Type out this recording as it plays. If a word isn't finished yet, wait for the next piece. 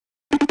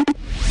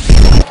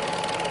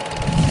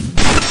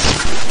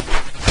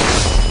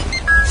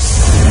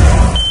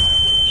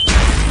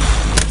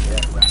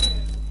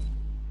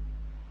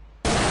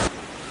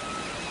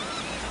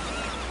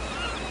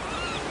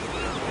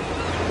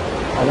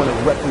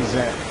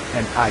represent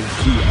an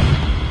idea.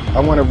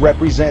 I want to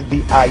represent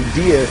the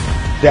idea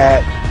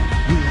that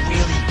you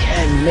really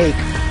can make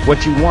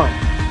what you want.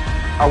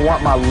 I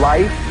want my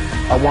life,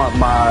 I want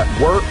my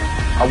work,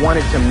 I want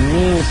it to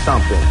mean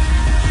something.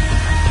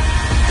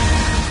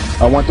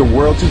 I want the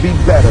world to be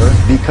better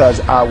because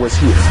I was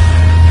here.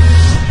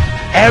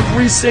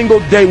 Every single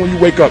day when you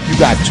wake up, you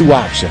got two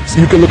options.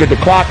 You can look at the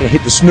clock and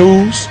hit the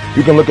snooze.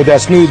 You can look at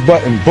that snooze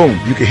button, boom.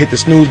 You can hit the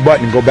snooze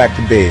button and go back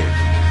to bed.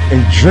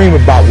 And dream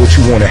about what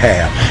you want to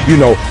have. You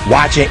know,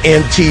 watching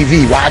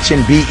MTV, watching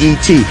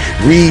BET,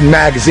 read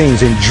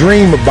magazines, and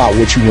dream about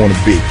what you want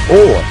to be.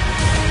 Or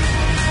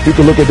you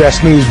can look at that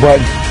snooze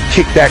button,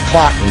 kick that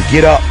clock, and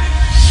get up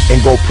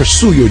and go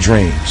pursue your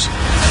dreams.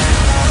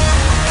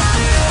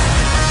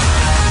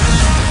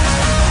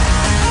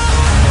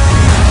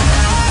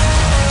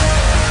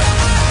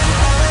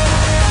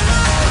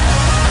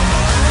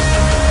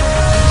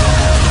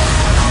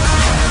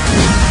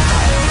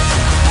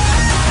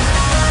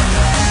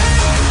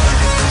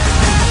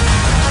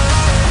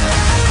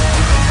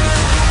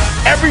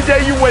 Every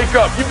day you wake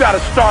up, you got to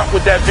start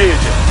with that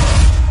vision.